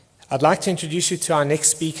I'd like to introduce you to our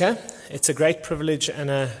next speaker. It's a great privilege and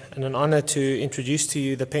an honor to introduce to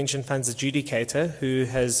you the Pension Funds Adjudicator, who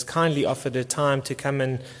has kindly offered her time to come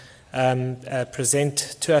and present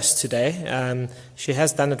to us today. She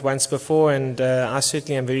has done it once before, and I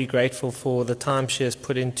certainly am very grateful for the time she has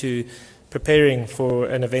put into preparing for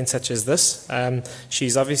an event such as this.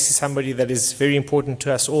 She's obviously somebody that is very important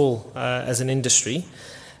to us all as an industry.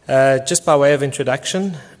 Just by way of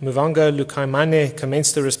introduction, Muvhango Lukhaimane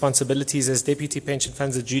commenced her responsibilities as Deputy Pension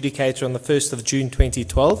Funds Adjudicator on the 1st of June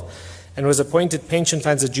 2012 and was appointed Pension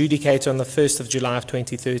Funds Adjudicator on the 1st of July of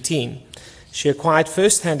 2013. She acquired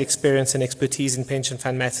first-hand experience and expertise in pension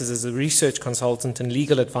fund matters as a research consultant and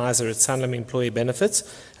legal advisor at Sanlam Employee Benefits,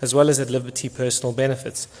 as well as at Liberty Personal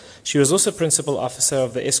Benefits. She was also Principal Officer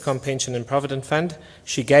of the Eskom Pension and Provident Fund.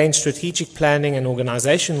 She gained strategic planning and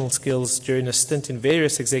organizational skills during a stint in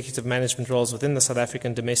various executive management roles within the South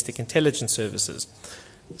African Domestic Intelligence Services.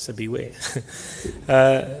 So beware.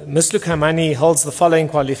 Ms. Lukhaimane holds the following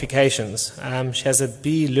qualifications. She has a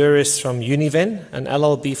B. Luris from Univen, an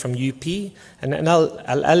LLB from UP, an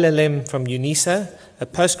LLM from UNISA, a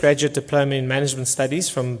postgraduate diploma in management studies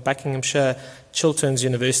from Buckinghamshire Chilterns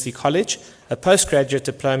University College, a postgraduate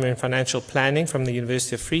diploma in financial planning from the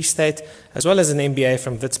University of Free State, as well as an MBA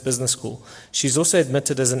from Wits Business School. She's also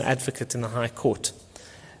admitted as an advocate in the High Court.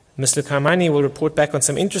 Ms. Lukhaimane will report back on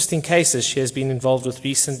some interesting cases she has been involved with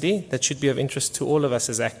recently that should be of interest to all of us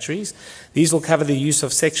as actuaries. These will cover the use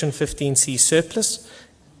of Section 15C surplus,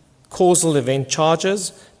 causal event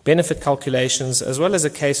charges, benefit calculations, as well as a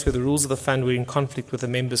case where the rules of the fund were in conflict with the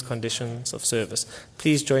members' conditions of service.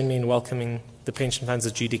 Please join me in welcoming the Pension Funds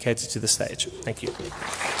Adjudicator to the stage. Thank you.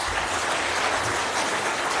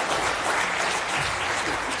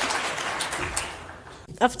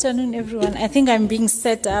 Afternoon, everyone. I think I'm being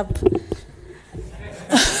set up.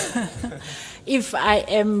 If I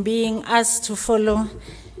am being asked to follow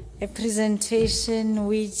a presentation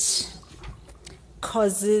which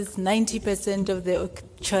causes 90% of the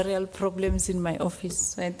actuarial problems in my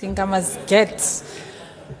office, I think I must get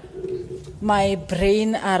my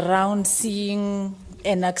brain around seeing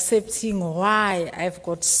and accepting why I've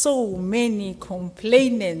got so many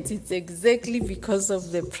complainants. It's exactly because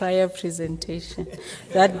of the prior presentation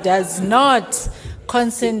that does not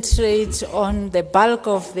concentrate on the bulk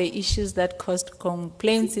of the issues that caused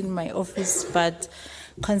complaints in my office, but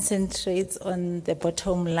concentrates on the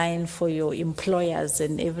bottom line for your employers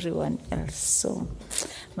and everyone else. So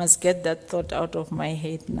must get that thought out of my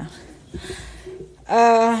head now.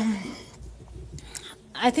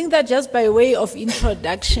 I think that just by way of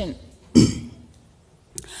introduction,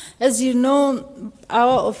 as you know,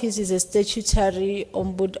 our office is a statutory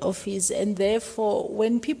ombud office, and therefore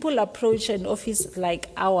when people approach an office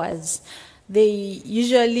like ours, they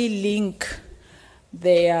usually link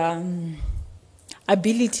their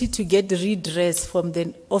ability to get redress from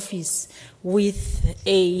the office with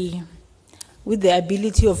the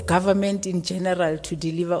ability of government in general to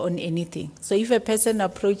deliver on anything. So if a person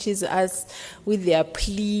approaches us with their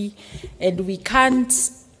plea and we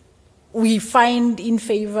find in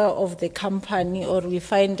favor of the company or we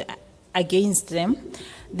find against them,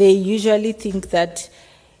 they usually think that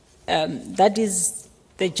that is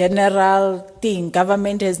the general thing.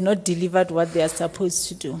 Government has not delivered what they are supposed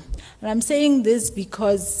to do. And I'm saying this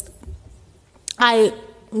because I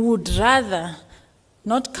would rather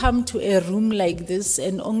not come to a room like this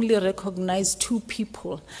and only recognize two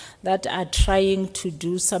people that are trying to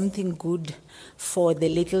do something good for the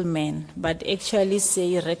little man, but actually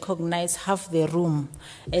recognize half the room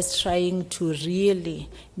as trying to really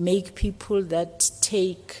make people that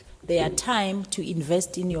take their time to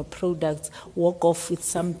invest in your products walk off with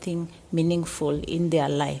something meaningful in their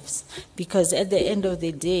lives. Because at the end of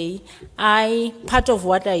the day, part of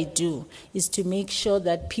what I do is to make sure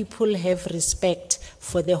that people have respect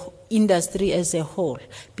for the industry as a whole,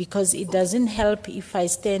 because it doesn't help if I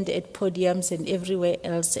stand at podiums and everywhere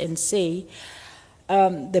else and say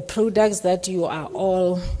the products that you are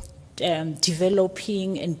all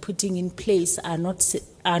developing and putting in place are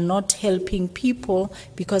not helping people,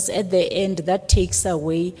 because at the end that takes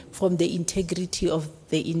away from the integrity of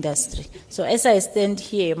the industry. So as I stand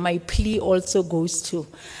here, my plea also goes to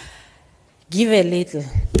give a little.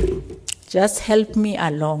 Just help me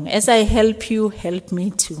along. As I help you, help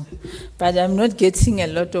me too. But I'm not getting a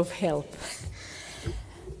lot of help.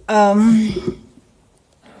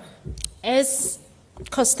 As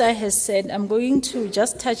Costa has said, I'm going to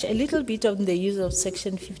just touch a little bit on the use of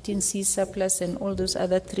Section 15C surplus and all those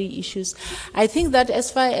other three issues. I think that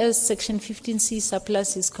as far as Section 15C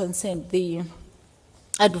surplus is concerned, the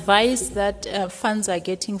advice that funds are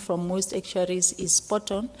getting from most actuaries is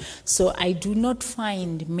spot on. So I do not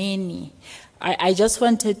find many. I just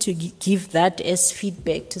wanted to give that as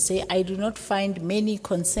feedback to say I do not find many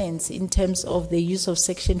concerns in terms of the use of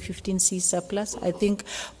Section 15C surplus. I think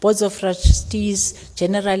boards of trustees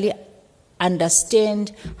generally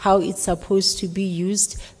understand how it's supposed to be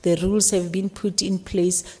used. The rules have been put in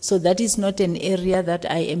place, so that is not an area that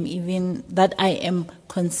I am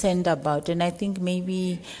concerned about. And I think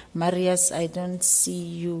maybe Marius, I don't see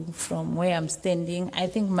you from where I'm standing. I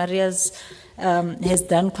think Marius has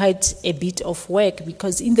done quite a bit of work,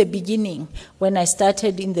 because in the beginning, when I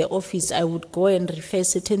started in the office, I would go and refer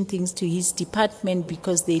certain things to his department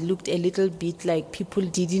because they looked a little bit like people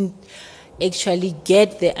didn't actually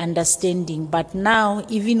get the understanding. But now,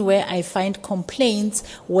 even where I find complaints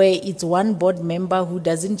where it's one board member who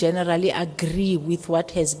doesn't generally agree with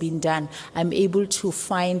what has been done, I'm able to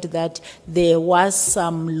find that there was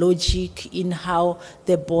some logic in how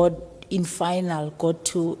the board in final got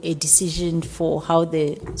to a decision for how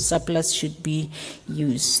the surplus should be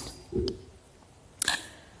used.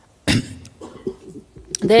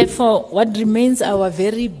 Therefore, what remains our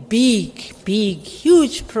very big,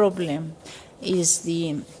 huge problem is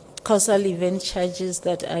the causal event charges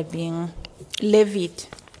that are being levied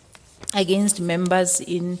against members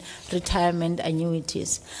in retirement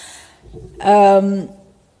annuities.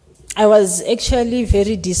 I was actually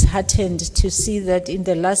very disheartened to see that in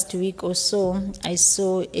the last week or so, I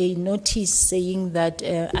saw a notice saying that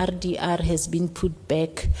RDR has been put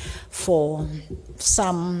back for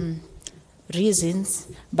some reasons,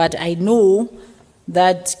 but I know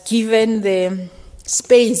that given the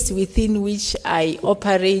space within which I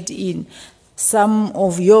operate in, some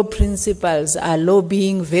of your principals are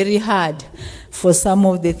lobbying very hard for some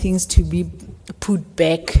of the things to be put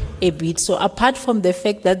back a bit. So apart from the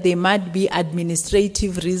fact that there might be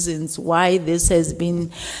administrative reasons why this has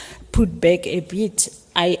been put back a bit,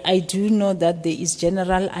 I do know that there is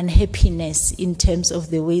general unhappiness in terms of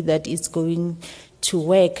the way that it's going to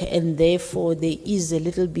work, and therefore there is a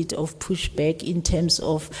little bit of pushback in terms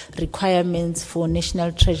of requirements for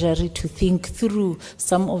National Treasury to think through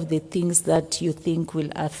some of the things that you think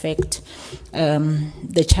will affect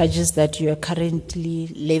the charges that you are currently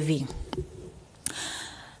levying.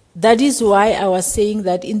 That is why I was saying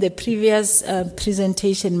that in the previous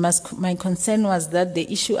presentation, my concern was that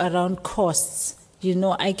the issue around costs. You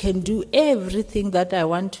know, I can do everything that I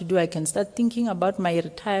want to do. I can start thinking about my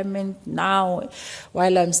retirement now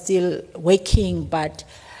while I'm still working, but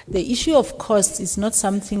the issue of costs is not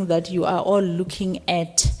something that you are all looking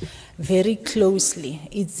at very closely.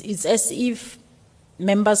 It's as if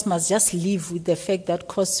members must just live with the fact that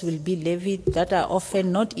costs will be levied that are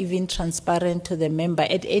often not even transparent to the member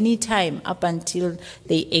at any time up until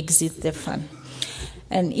they exit the fund.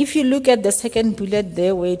 And if you look at the second bullet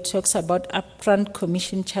there where it talks about upfront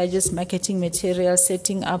commission charges, marketing materials,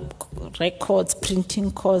 setting up records,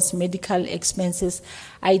 printing costs, medical expenses,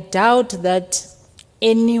 I doubt that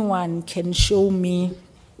anyone can show me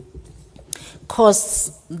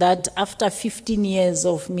costs that after 15 years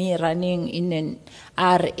of me running in an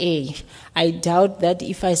RA, I doubt that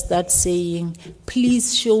if I start saying,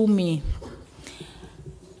 please show me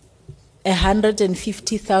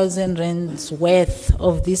 150,000 rands worth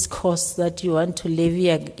of these costs that you want to levy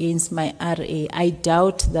against my RA, I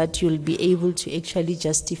doubt that you'll be able to actually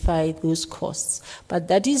justify those costs. But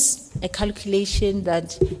that is a calculation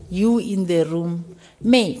that you in the room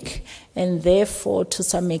make, and therefore, to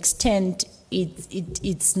some extent,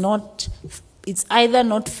 it's either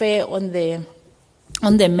not fair on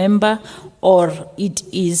the member, or it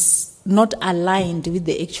is not aligned with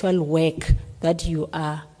the actual work that you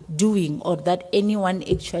are doing or that anyone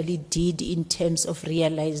actually did in terms of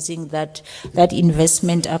realizing that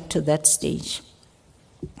investment up to that stage.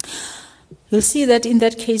 You'll see that in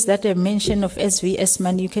that case that I mentioned of SVS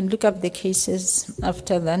money, you can look up the cases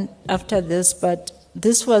after this, but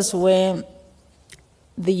this was where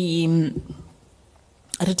the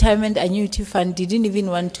retirement annuity fund didn't even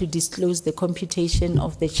want to disclose the computation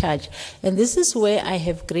of the charge. And this is where I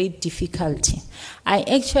have great difficulty. I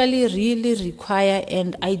actually really require,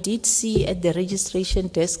 and I did see at the registration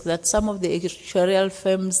desk that some of the actuarial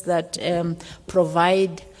firms that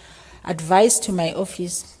provide advice to my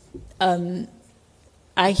office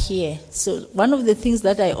are here. So one of the things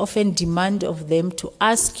that I often demand of them to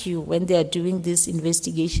ask you when they are doing these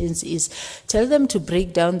investigations is tell them to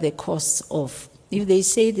break down the costs of. If they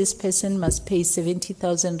say this person must pay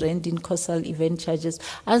 70,000 rand in causal event charges,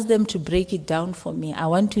 ask them to break it down for me. I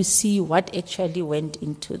want to see what actually went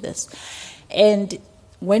into this. And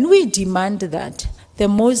when we demand that, the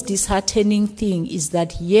most disheartening thing is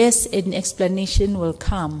that, yes, an explanation will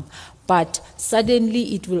come, but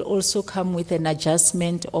suddenly it will also come with an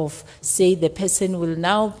adjustment of, say, the person will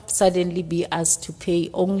now suddenly be asked to pay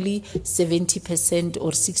only 70% or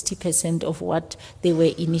 60% of what they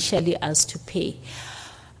were initially asked to pay.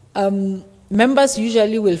 Members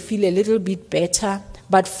usually will feel a little bit better,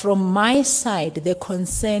 but from my side, the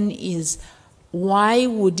concern is, why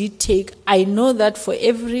would it take? I know that for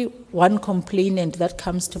every one complainant that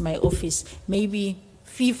comes to my office, maybe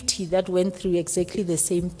 50 that went through exactly the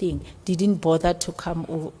same thing didn't bother to come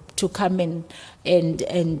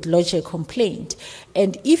and lodge a complaint.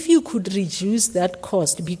 And if you could reduce that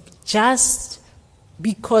cost just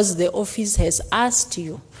because the office has asked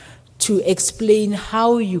you to explain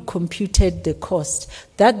how you computed the cost,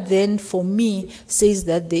 that then for me says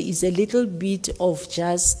that there is a little bit of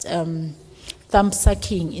just thumb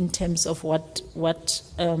sucking in terms of what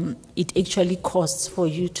it actually costs for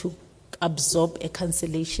you to absorb a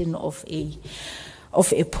cancellation of a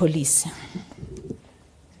policy.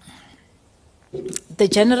 The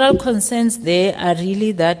general concerns there are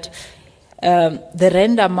really that the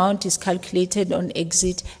rent amount is calculated on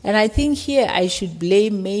exit, and I think here I should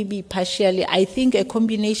blame maybe partially, I think a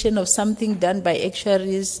combination of something done by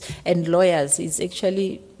actuaries and lawyers is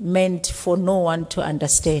actually meant for no one to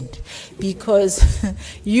understand, because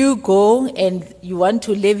you go and you want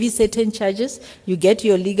to levy certain charges, you get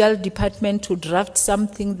your legal department to draft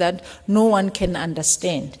something that no one can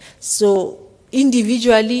understand. So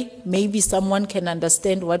individually, maybe someone can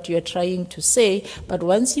understand what you're trying to say, but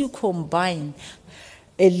once you combine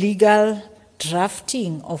a legal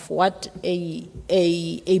drafting of what a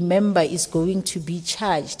member is going to be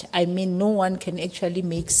charged, I mean, no one can actually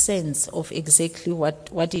make sense of exactly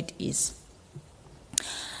what it is.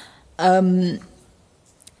 I'm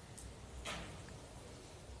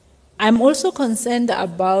also concerned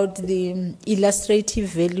about the illustrative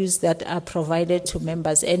values that are provided to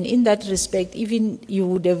members. And in that respect, even you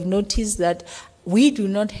would have noticed that we do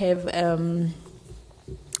not have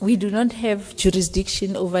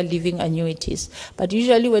jurisdiction over living annuities. But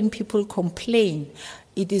usually when people complain,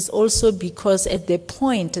 it is also because at the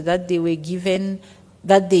point that they were given,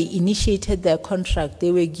 that they initiated their contract,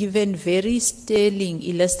 they were given very sterling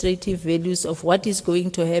illustrative values of what is going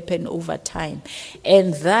to happen over time.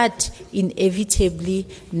 And that inevitably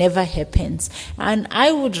never happens. And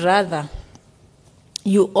I would rather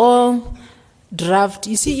you all draft,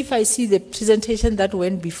 you see, if I see the presentation that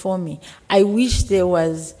went before me, I wish there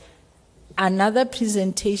was another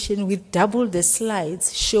presentation with double the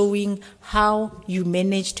slides showing how you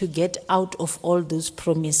manage to get out of all those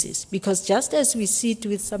promises. Because just as we sit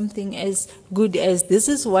with something as good as this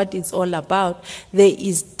is what it's all about, there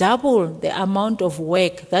is double the amount of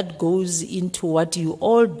work that goes into what you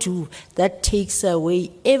all do that takes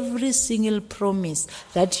away every single promise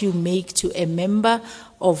that you make to a member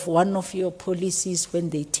of one of your policies when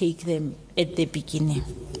they take them at the beginning.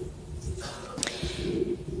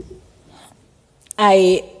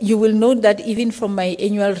 You will note that even from my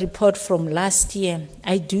annual report from last year,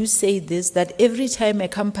 I do say this, that every time a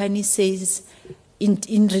company says,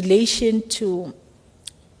 in relation to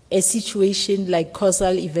a situation like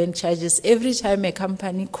causal event charges, every time a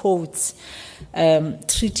company quotes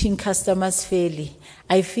treating customers fairly,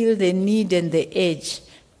 I feel the need and the urge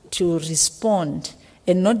to respond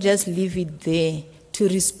and not just leave it there, to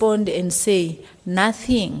respond and say,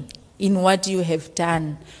 nothing in what you have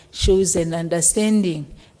done shows an understanding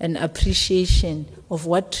and appreciation of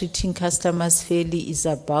what treating customers fairly is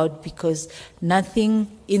about, because nothing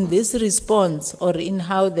in this response or in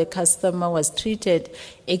how the customer was treated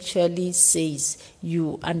actually says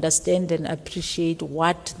you understand and appreciate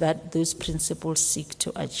what those principles seek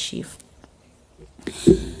to achieve.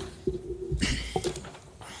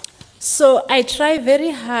 So I try very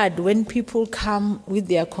hard when people come with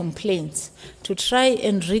their complaints to try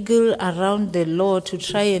and wriggle around the law to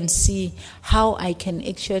try and see how I can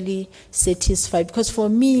actually satisfy. Because for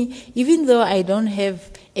me, even though I don't have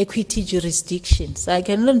equity jurisdictions, I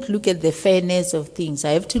cannot look at the fairness of things.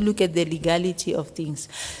 I have to look at the legality of things.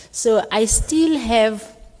 So I still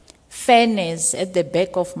have fairness at the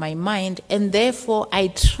back of my mind, and therefore I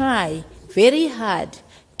try very hard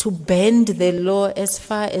to bend the law as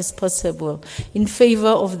far as possible in favor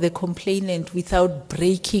of the complainant without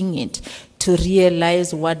breaking it, to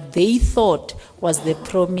realize what they thought was the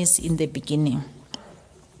promise in the beginning.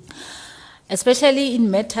 Especially in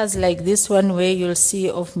matters like this one, where you'll see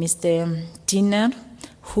of Mr. Dinner,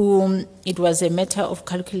 whom it was a matter of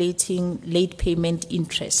calculating late payment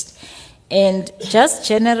interest. And just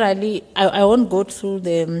generally, I won't go through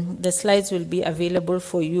the slides will be available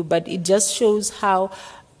for you, but it just shows how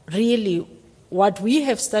really what we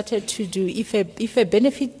have started to do, if a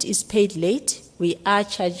benefit is paid late, we are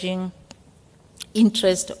charging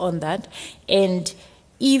interest on that. And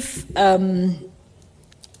if I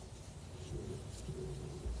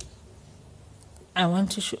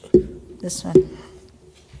want to show this one.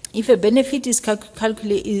 If a benefit is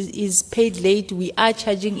is paid late, we are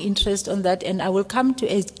charging interest on that, and I will come to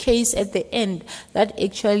a case at the end that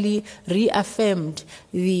actually reaffirmed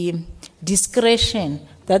the discretion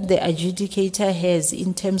that the adjudicator has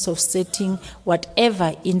in terms of setting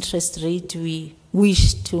whatever interest rate we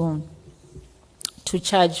wish to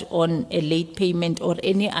charge on a late payment or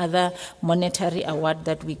any other monetary award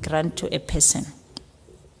that we grant to a person.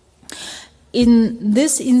 In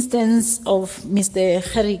this instance of Mr.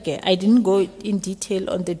 Kharike, I didn't go in detail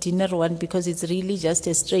on the dinner one because it's really just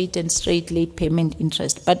a straight late payment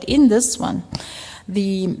interest. But in this one,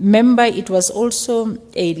 the member, it was also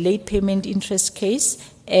a late payment interest case,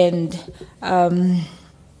 and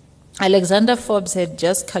Alexander Forbes had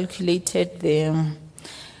just calculated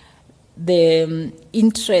the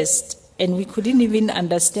interest, and we couldn't even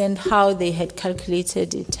understand how they had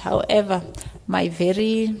calculated it. However, my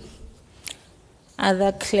very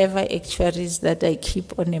other clever actuaries that I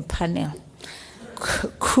keep on a panel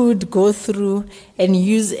could go through and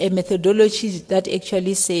use a methodology that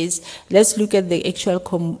actually says, let's look at the actual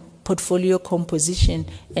portfolio composition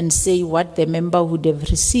and say what the member would have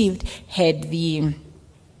received had the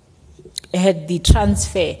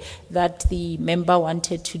transfer that the member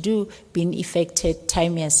wanted to do been effected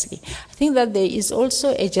timeously. I think that there is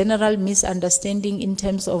also a general misunderstanding in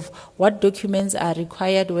terms of what documents are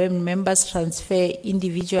required when members transfer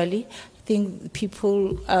individually. I think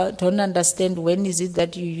people don't understand when is it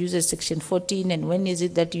that you use a Section 14 and when is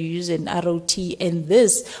it that you use an ROT, and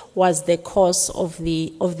this was the cause of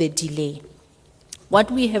the delay. What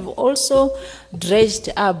we have also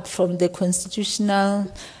dredged up from the Constitutional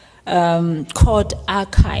court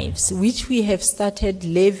archives, which we have started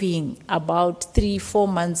levying about 3-4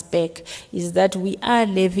 months back, is that we are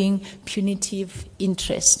levying punitive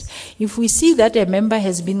interest. If we see that a member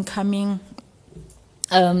has been coming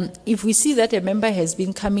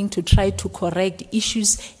to try to correct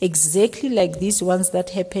issues exactly like these ones that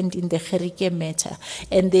happened in the Kharike matter,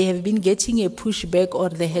 and they have been getting a pushback, or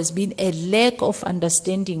there has been a lack of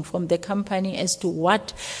understanding from the company as to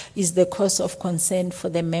what is the cause of concern for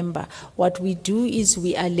the member, what we do is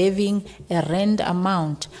we are levying a rand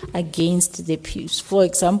amount against the pews. For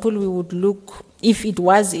example, we would look, if it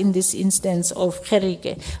was in this instance of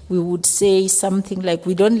Kharike, we would say something like,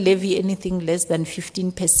 we don't levy anything less than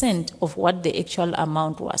 15% of what the actual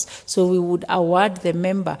amount was. So we would award the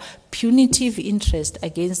member punitive interest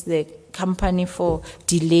against the company for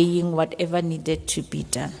delaying whatever needed to be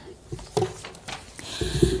done.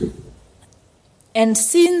 And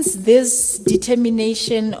since this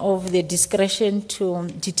determination of the discretion to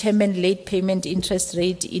determine late payment interest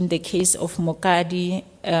rate in the case of Mokadi,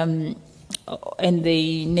 and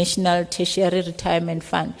the National Tertiary Retirement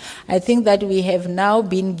Fund, I think that we have now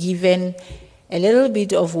been given a little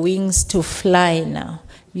bit of wings to fly now,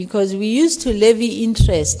 because we used to levy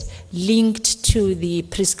interest linked to the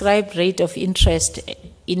prescribed rate of interest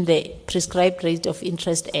in the Prescribed Rate of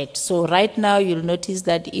Interest Act. So right now you'll notice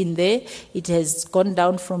that in there it has gone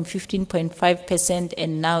down from 15.5%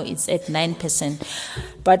 and now it's at 9%.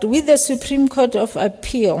 But with the Supreme Court of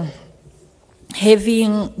Appeal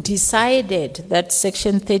having decided that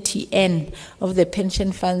Section 30N of the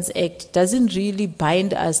Pension Funds Act doesn't really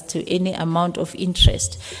bind us to any amount of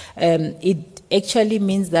interest, it actually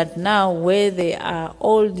means that now where there are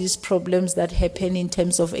all these problems that happen in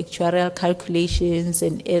terms of actuarial calculations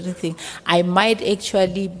and everything, I might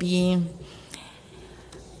actually be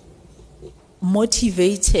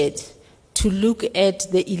motivated to look at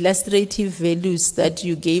the illustrative values that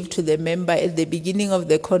you gave to the member at the beginning of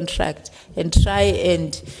the contract and try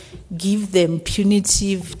and give them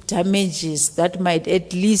punitive damages that might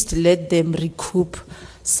at least let them recoup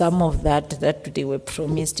some of that they were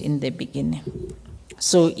promised in the beginning.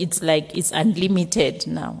 So it's like it's unlimited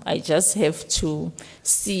now. I just have to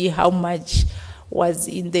see how much was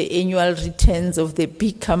in the annual returns of the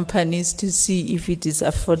big companies to see if it is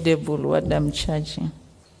affordable what I'm charging.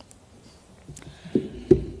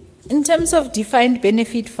 In terms of defined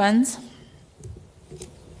benefit funds,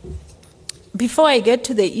 before I get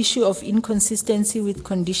to the issue of inconsistency with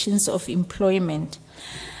conditions of employment,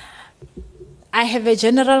 I have a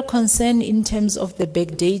general concern in terms of the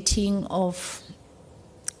backdating of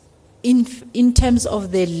in terms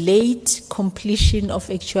of the late completion of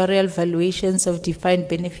actuarial valuations of defined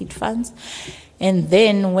benefit funds. And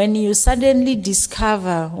then when you suddenly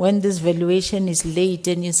discover, when this valuation is late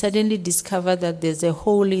and you suddenly discover that there's a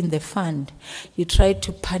hole in the fund, you try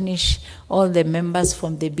to punish all the members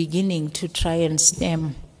from the beginning to try and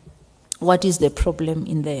stem what is the problem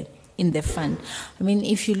in the fund. I mean,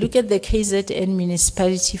 if you look at the KZN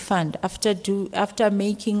Municipality Fund, after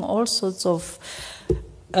making all sorts of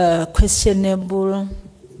questionable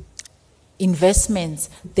investments,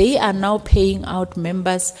 they are now paying out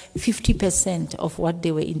members 50% of what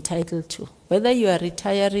they were entitled to. Whether you are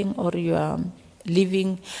retiring or you are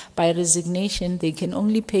leaving by resignation, they can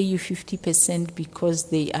only pay you 50% because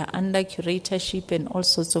they are under curatorship and all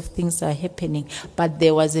sorts of things are happening. But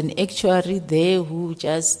there was an actuary there who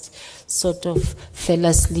just sort of fell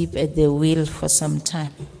asleep at the wheel for some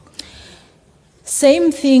time.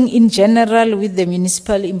 Same thing in general with the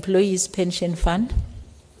Municipal Employees Pension Fund.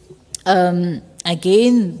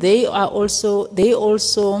 Again, they also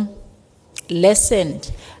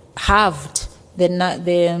lessened, halved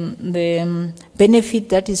the benefit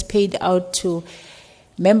that is paid out to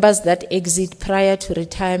members that exit prior to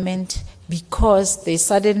retirement, because they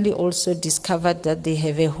suddenly also discovered that they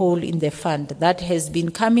have a hole in the fund. That has been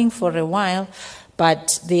coming for a while,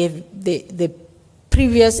 but the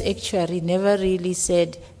previous actuary never really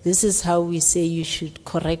said, this is how we say you should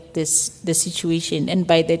correct the situation. And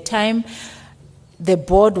by the time the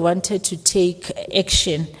board wanted to take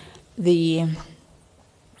action, the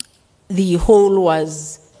hole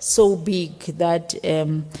was so big that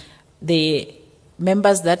the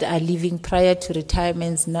members that are leaving prior to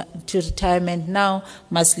retirement now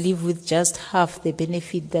must live with just half the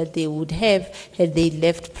benefit that they would have had they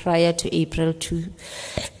left prior to April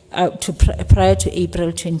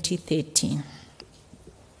 2013.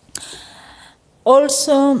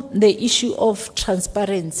 Also, the issue of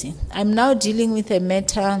transparency. I'm now dealing with a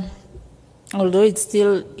matter, although it's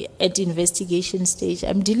still at investigation stage,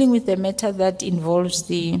 I'm dealing with a matter that involves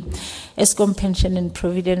the Eskom Pension and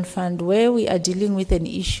Provident Fund, where we are dealing with an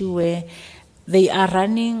issue where they are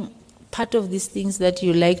running part of these things that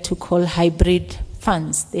you like to call hybrid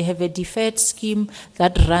funds. They have a deferred scheme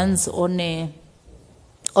that runs on a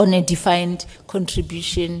defined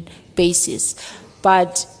contribution basis.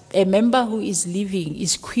 But a member who is leaving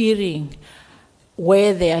is querying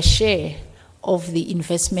where their share of the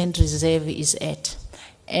investment reserve is at.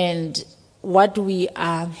 And what we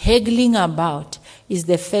are haggling about is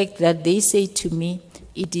the fact that they say to me,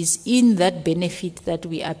 it is in that benefit that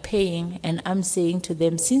we are paying, and I'm saying to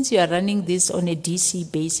them, since you are running this on a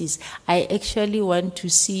DC basis, I actually want to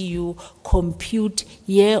see you compute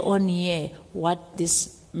year on year what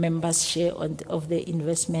this member's share of the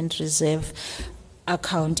investment reserve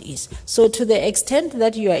account is. So to the extent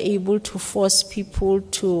that you are able to force people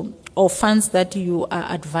to, or funds that you are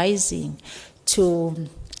advising, to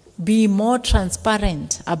be more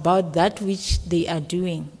transparent about that which they are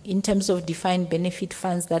doing in terms of defined benefit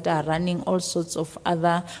funds that are running all sorts of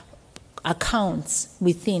other accounts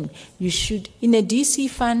within, you should, in a DC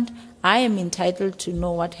fund, I am entitled to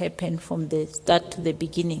know what happened from the start to the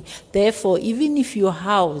beginning. Therefore, even if you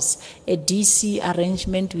house a DC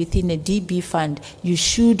arrangement within a DB fund, you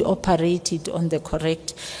should operate it on the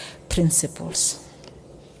correct principles.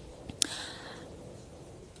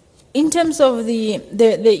 In terms of the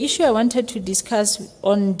issue I wanted to discuss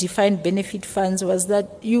on defined benefit funds was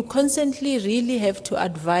that you constantly really have to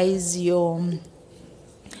advise your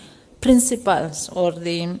principals or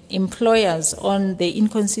the employers on the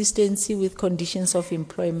inconsistency with conditions of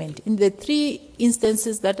employment. In the three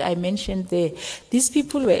instances that I mentioned there, these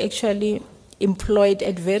people were actually employed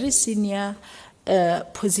at very senior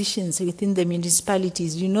positions within the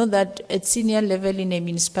municipalities. You know that at senior level in a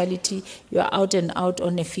municipality, you are out and out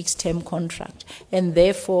on a fixed term contract, and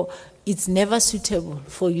therefore it's never suitable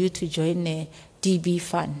for you to join a DB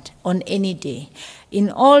fund on any day. In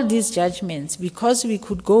all these judgments, because we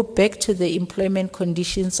could go back to the employment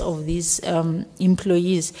conditions of these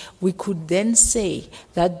employees, we could then say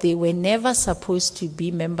that they were never supposed to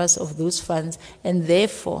be members of those funds, and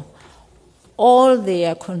therefore all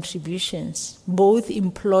their contributions, both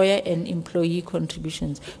employer and employee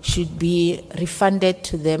contributions, should be refunded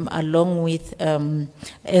to them along with a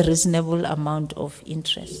reasonable amount of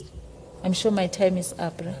interest. I'm sure my time is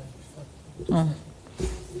up, right? Oh.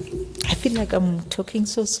 I feel like I'm talking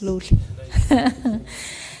so slowly.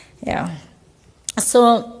 Yeah.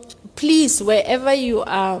 So please, wherever you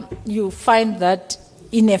are, you find that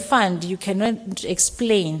in a fund you cannot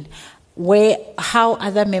explain how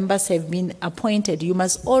other members have been appointed. You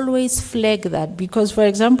must always flag that, because, for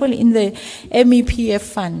example, in the MEPF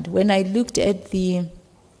fund, when I looked at the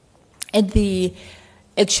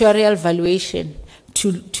actuarial valuation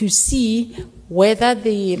to see whether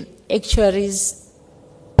the actuaries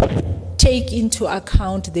take into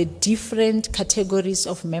account the different categories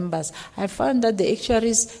of members, I found that the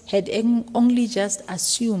actuaries had only just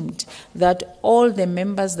assumed that all the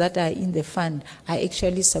members that are in the fund are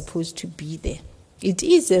actually supposed to be there. It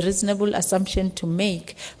is a reasonable assumption to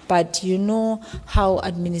make, but you know how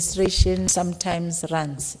administration sometimes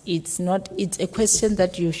runs. It's a question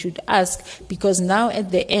that you should ask, because now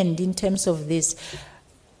at the end, in terms of these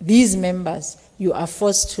members, you are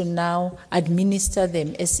forced to now administer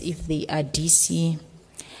them as if they are DC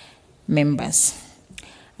members.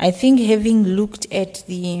 I think having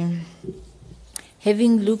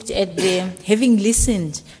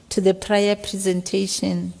listened to the prior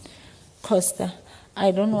presentation, Costa, I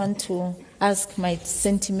don't want to ask my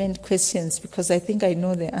sentiment questions because I think I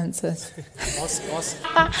know the answers. Ask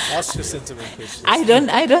your sentiment questions.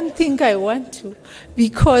 I don't think I want to,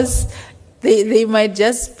 because they might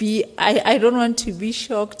just be, I don't want to be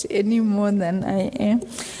shocked any more than I am.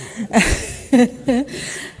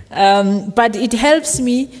 But it helps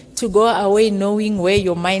me to go away knowing where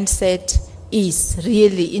your mindset is,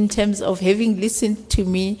 really, in terms of having listened to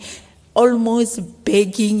me, almost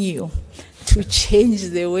begging you to change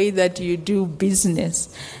the way that you do business,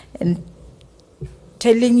 and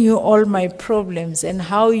telling you all my problems and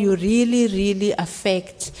how you really, really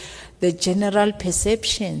affect the general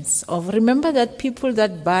perceptions of. Remember that people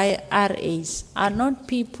that buy RAs are not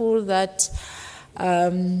people that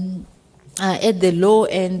are at the low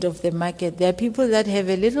end of the market. They are people that have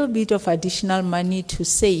a little bit of additional money to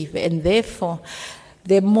save, and therefore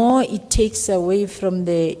the more it takes away from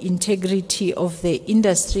the integrity of the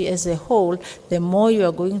industry as a whole, the more you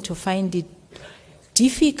are going to find it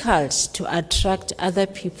difficult to attract other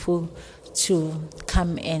people to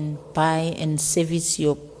come and buy and service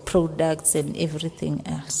your products and everything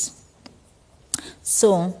else.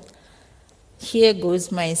 So here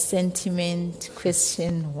goes my sentiment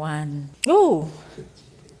question 1. Oh,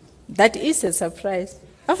 that is a surprise.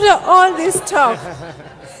 After all this talk,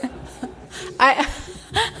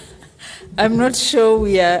 I'm not sure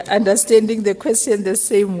we are understanding the question the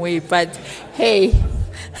same way, but hey.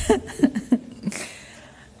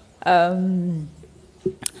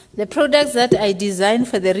 The products that I design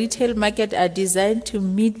for the retail market are designed to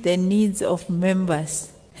meet the needs of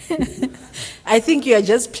members. I think you are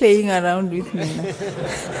just playing around with me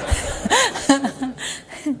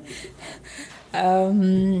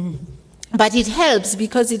now. But it helps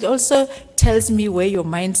because it also tells me where your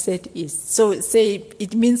mindset is. So say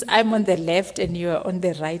it means I'm on the left and you are on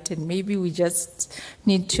the right, and maybe we just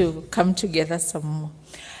need to come together some more.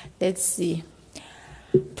 Let's see.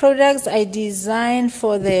 Products I design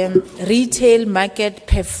for the retail market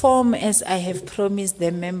perform as I have promised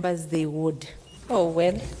the members they would. Oh,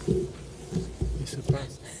 well. You're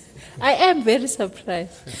surprised? I am very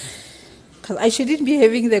surprised. Because I shouldn't be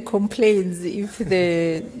having the complaints if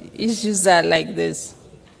the issues are like this.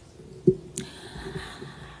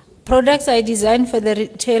 Products I design for the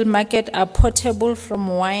retail market are portable from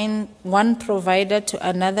one provider to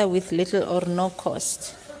another with little or no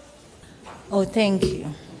cost. Oh, thank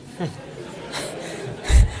you.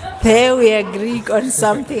 There we agree on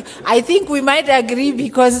something. I think we might agree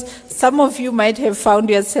because some of you might have found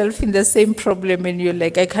yourself in the same problem and you're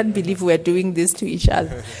like, I can't believe we're doing this to each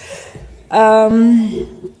other.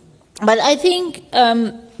 But I think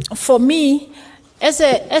for me, as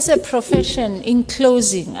a profession, in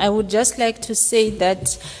closing, I would just like to say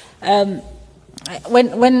that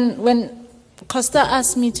when Costa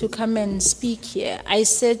asked me to come and speak here, I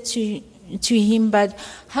said to him, but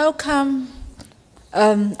how come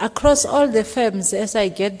across all the firms, as I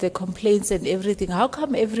get the complaints and everything, how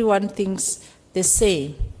come everyone thinks the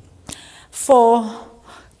same? For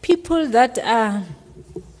people that are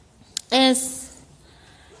as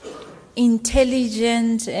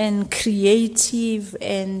intelligent and creative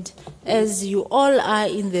and as you all are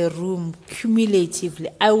in the room cumulatively,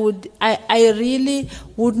 I really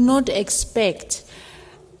would not expect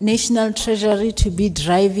National Treasury to be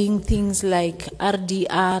driving things like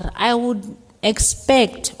RDR. I would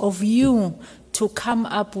expect of you to come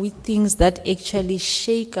up with things that actually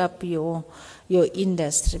shake up your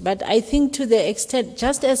industry. But I think to the extent,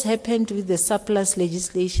 just as happened with the surplus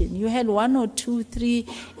legislation, you had 1 or 2, 3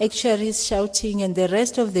 actuaries shouting, and the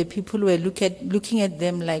rest of the people were looking at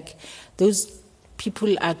them like those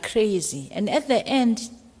people are crazy. And at the end,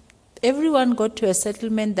 everyone got to a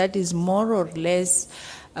settlement that is more or less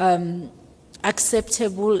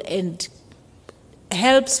acceptable and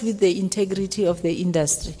helps with the integrity of the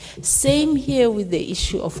industry. Same here with the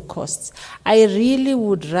issue of costs. I really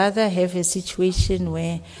would rather have a situation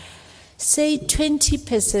where, say,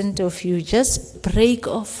 20% of you just break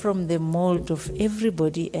off from the mold of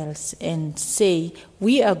everybody else and say,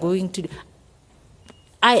 we are going to...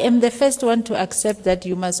 I am the first one to accept that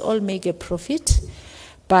you must all make a profit,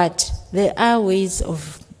 but there are ways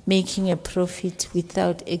of making a profit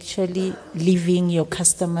without actually leaving your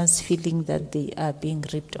customers feeling that they are being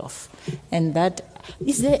ripped off. And that,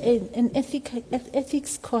 is there an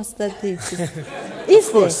ethics cost that they... Is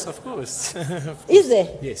of course, there? Of course. Is there?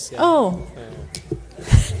 Yes. Yeah. Oh.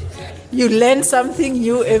 You learn something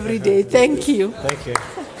new every day. Thank you. Thank you.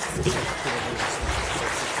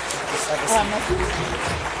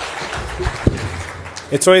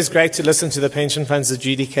 It's always great to listen to the Pension Funds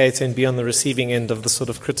Adjudicator and be on the receiving end of the sort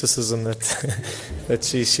of criticism that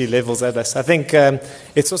she levels at us. I think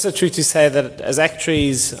it's also true to say that as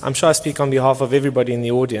actuaries, I'm sure I speak on behalf of everybody in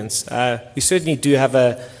the audience, we certainly do have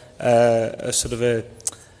a sort of a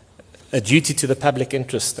duty to the public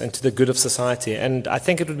interest and to the good of society. And I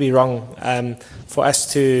think it would be wrong for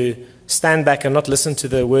us to stand back and not listen to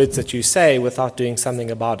the words that you say without doing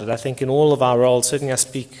something about it. I think in all of our roles, certainly I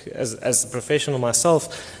speak as a professional myself,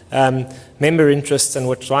 member interests and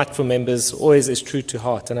what's right for members always is true to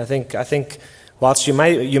heart. And I think whilst you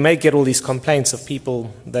may get all these complaints of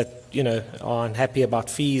people that are unhappy about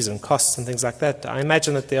fees and costs and things like that, I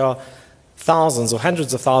imagine that there are thousands or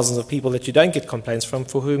hundreds of thousands of people that you don't get complaints from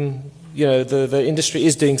for whom the industry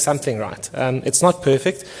is doing something right. It's not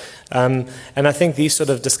perfect. And I think these sort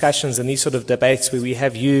of discussions and these sort of debates where we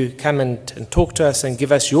have you come and talk to us and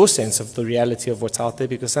give us your sense of the reality of what's out there,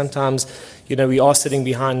 because sometimes, we are sitting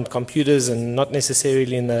behind computers and not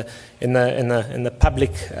necessarily in the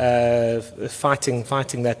public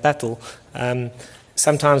fighting that battle.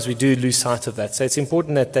 Sometimes we do lose sight of that. So it's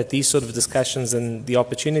important that these sort of discussions and the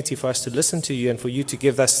opportunity for us to listen to you and for you to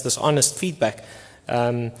give us this honest feedback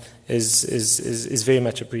is very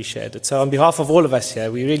much appreciated. So on behalf of all of us here,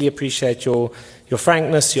 we really appreciate your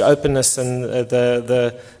frankness, your openness, and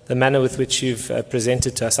the manner with which you've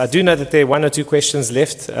presented to us. I do know that there are one or two questions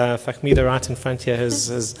left. Fahmida right in front here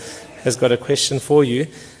has got a question for you.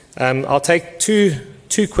 I'll take two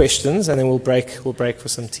questions and then we'll break for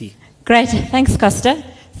some tea. Great, thanks Costa.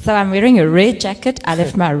 So I'm wearing a red jacket. I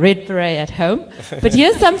left my red beret at home. But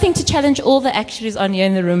here's something to challenge all the actuaries on here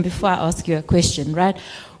in the room before I ask you a question, right?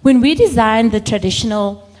 When we designed the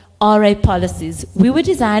traditional RA policies, we were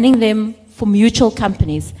designing them for mutual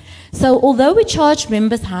companies. So although we charged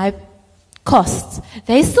members high costs,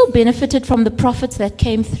 they still benefited from the profits that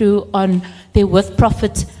came through on their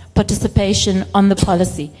with-profit participation on the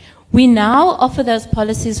policy. We now offer those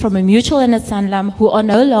policies from a mutual and a Sanlam who are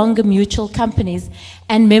no longer mutual companies,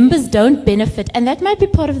 and members don't benefit, and that might be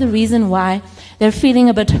part of the reason why they're feeling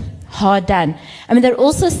a bit hard done. I mean, they're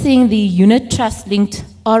also seeing the unit trust linked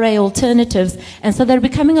RA alternatives, and so they're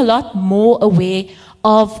becoming a lot more aware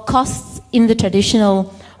of costs in the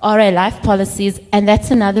traditional RA life policies, and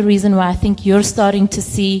that's another reason why I think you're starting to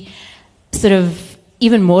see sort of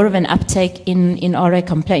even more of an uptake in RA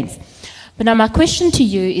complaints. But now my question to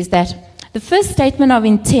you is that the first statement of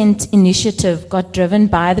intent initiative got driven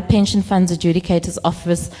by the Pension Funds Adjudicator's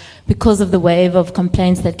office because of the wave of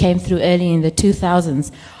complaints that came through early in the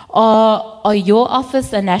 2000s. Are your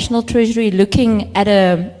office and National Treasury looking at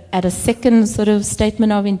a second sort of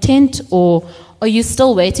statement of intent, or are you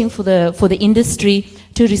still waiting for the industry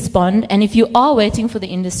to respond? And if you are waiting for the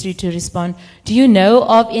industry to respond, do you know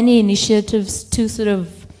of any initiatives to sort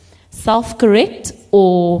of self-correct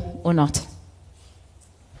or not?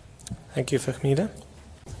 Thank you, Fahmida.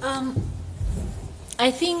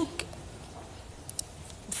 I think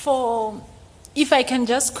if I can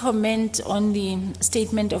just comment on the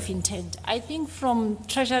statement of intent, I think from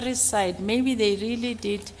Treasury's side, maybe they really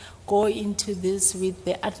did go into this with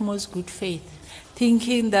the utmost good faith,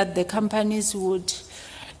 thinking that the companies would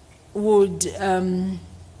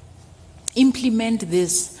implement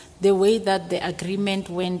this the way that the agreement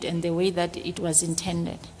went and the way that it was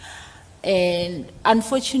intended. And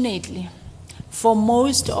unfortunately, for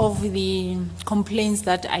most of the complaints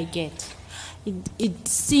that I get, it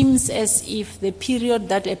seems as if the period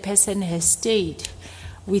that a person has stayed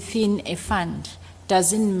within a fund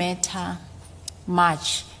doesn't matter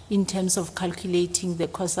much in terms of calculating the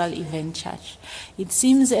causal event charge. It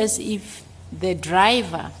seems as if the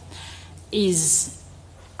driver is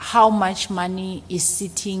how much money is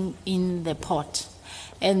sitting in the pot.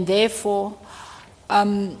 And therefore,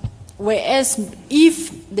 whereas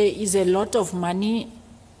if there is a lot of money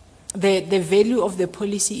the value of the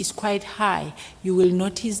policy is quite high, you will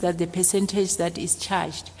notice that the percentage that is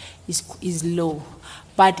charged is low.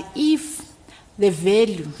 But if the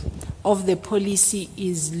value of the policy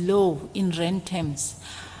is low in rand terms,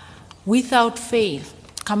 without fail,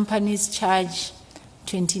 companies charge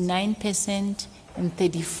 29% and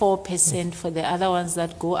 34% for the other ones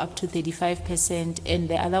that go up to 35%, and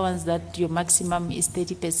the other ones that your maximum is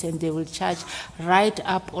 30%, they will charge right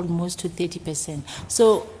up almost to 30%.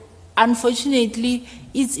 So unfortunately,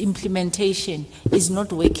 its implementation is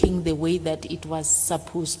not working the way that it was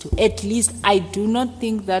supposed to. At least I do not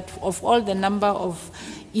think that of all the number of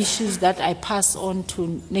issues that I pass on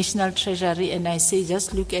to National Treasury and I say,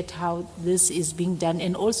 just look at how this is being done,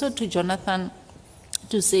 and also to Jonathan,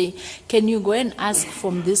 to say, can you go and ask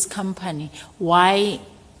from this company why,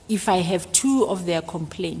 if I have 2 of their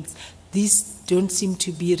complaints, these don't seem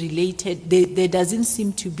to be related, there doesn't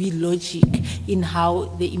seem to be logic in how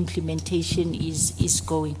the implementation is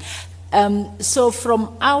going. So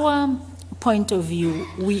from our point of view,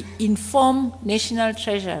 we inform National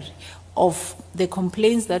Treasury of the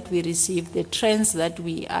complaints that we receive, the trends that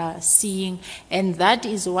we are seeing, and that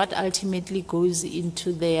is what ultimately goes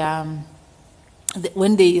into their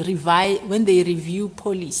when they review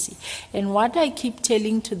policy. And what I keep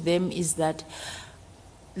telling to them is that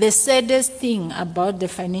the saddest thing about the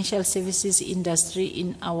financial services industry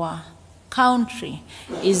in our country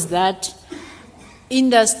is that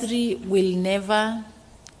industry will never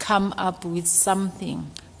come up with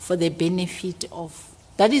something for the benefit of.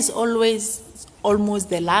 That is always almost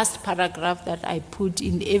the last paragraph that I put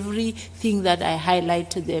in everything that I highlight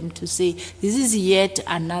to them, to say this is yet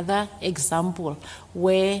another example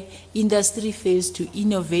where industry fails to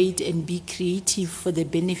innovate and be creative for the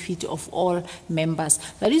benefit of all members.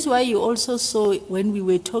 That is why you also saw when we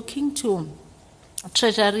were talking to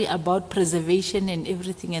Treasury about preservation and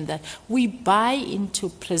everything, and that we buy into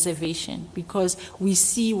preservation because we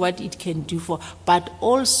see what it can do for, but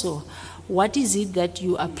also what is it that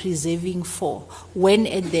you are preserving for, when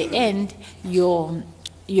at the end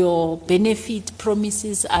your benefit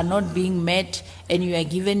promises are not being met and you are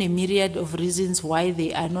given a myriad of reasons why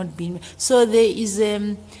they are not being met. So there is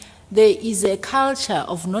a culture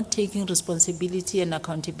of not taking responsibility and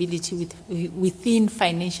accountability within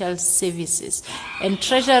financial services. And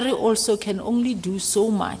Treasury also can only do so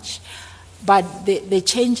much. But the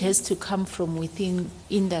change has to come from within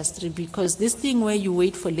industry, because this thing where you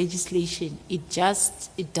wait for legislation, it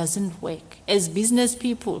doesn't work. As business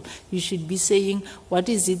people, you should be saying, what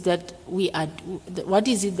is it that we are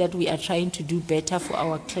trying to do better for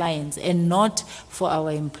our clients and not for our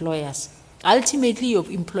employers? Ultimately, your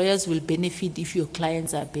employers will benefit if your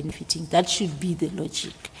clients are benefiting. That should be the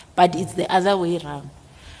logic. But it's the other way around.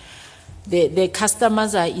 The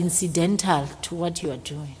customers are incidental to what you are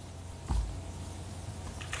doing.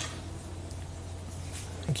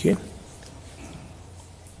 Thank you.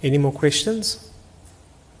 Any more questions?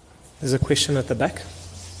 There's a question at the back.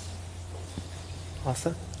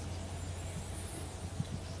 Arthur?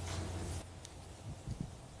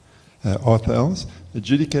 Arthur Els.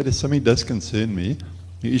 Adjudicator, something does concern me.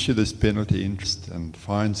 You issue this penalty, interest and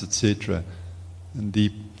fines, etc. And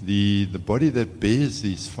the body that bears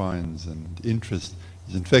these fines and interest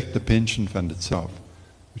is in fact the pension fund itself,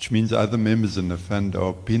 which means other members in the fund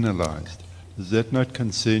are penalized. Does that not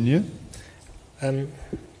concern you?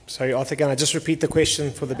 Sorry, Arthur, can I just repeat the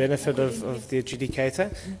question for the benefit of the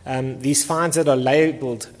adjudicator? These fines that are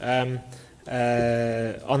labelled on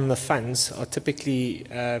the funds are typically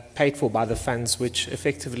paid for by the funds, which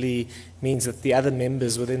effectively means that the other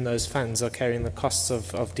members within those funds are carrying the costs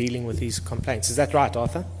of dealing with these complaints. Is that right,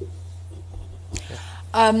 Arthur?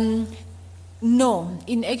 No.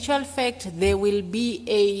 In actual fact, there will be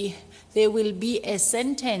a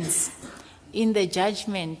sentence in the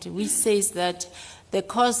judgment which says that the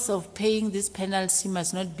cost of paying this penalty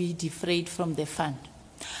must not be defrayed from the fund.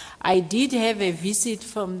 I did have a visit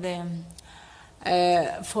from the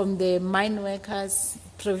Mine Workers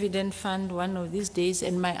Provident Fund one of these days,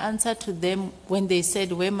 and my answer to them when they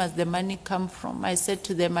said, where must the money come from? I said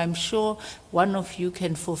to them, I'm sure one of you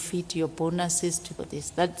can forfeit your bonuses to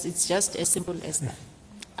this. It's just as simple as that.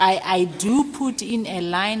 I do put in a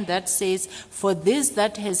line that says, for this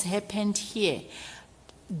that has happened here,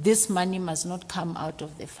 this money must not come out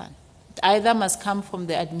of the fund. It either must come from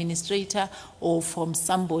the administrator or from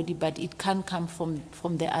somebody, but it can't come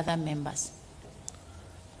from the other members.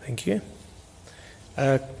 Thank you.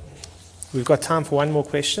 We've got time for one more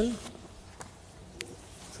question.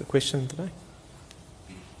 There's a question today.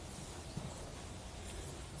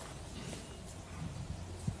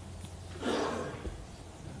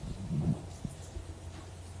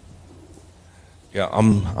 Yeah,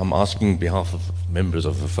 I'm asking on behalf of members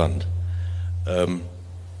of the fund.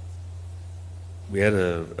 We had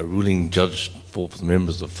a ruling judged for the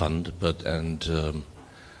members of the fund, the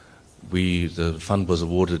fund was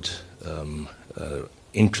awarded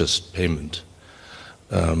interest payment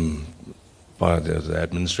by the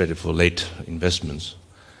administrator for late investments,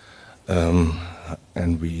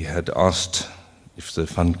 and we had asked if the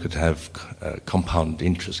fund could have compound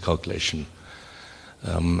interest calculation.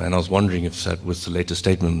 And I was wondering if that, with the latest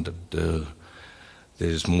statement that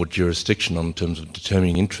there's more jurisdiction in terms of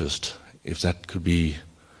determining interest, if that could be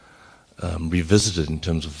revisited in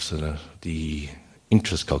terms of the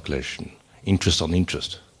interest calculation, interest on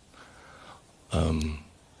interest. And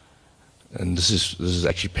this is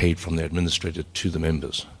actually paid from the administrator to the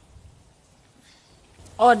members.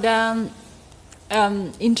 Order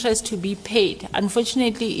interest to be paid.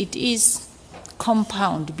 Unfortunately, it is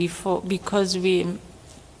compound because we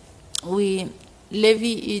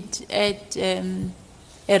levy it at a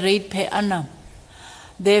rate per annum.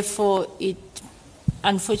 Therefore, it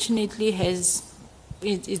unfortunately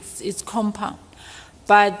it's compound.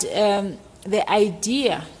 But the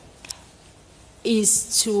idea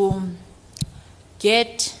is to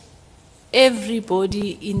get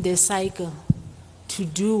everybody in the cycle to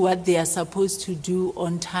do what they are supposed to do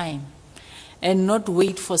on time and not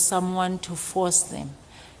wait for someone to force them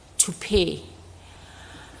to pay.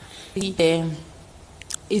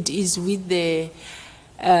 It is with the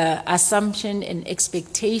assumption and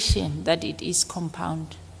expectation that it is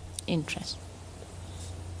compound interest.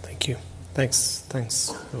 Thank you. Thanks,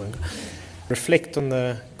 Muvhango. Reflect on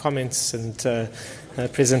the comments and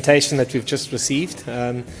presentation that we've just received.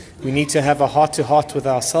 We need to have a heart-to-heart with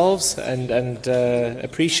ourselves and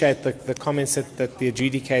appreciate the comments that the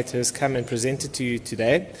adjudicator has come and presented to you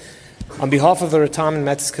today. On behalf of the Retirement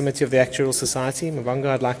Matters Committee of the Actuarial Society, Muvhango,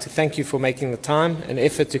 I'd like to thank you for making the time and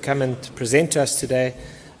effort to come and present to us today,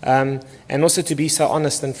 and also to be so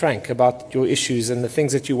honest and frank about your issues and the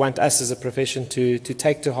things that you want us as a profession to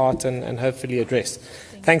take to heart and hopefully address.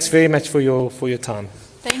 Thanks very much for your time.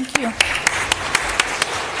 Thank you.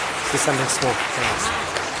 Just something small. Thanks.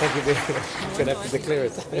 Thank you very much. I'm going to have to declare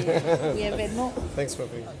it. We have a no. Thanks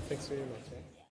very much.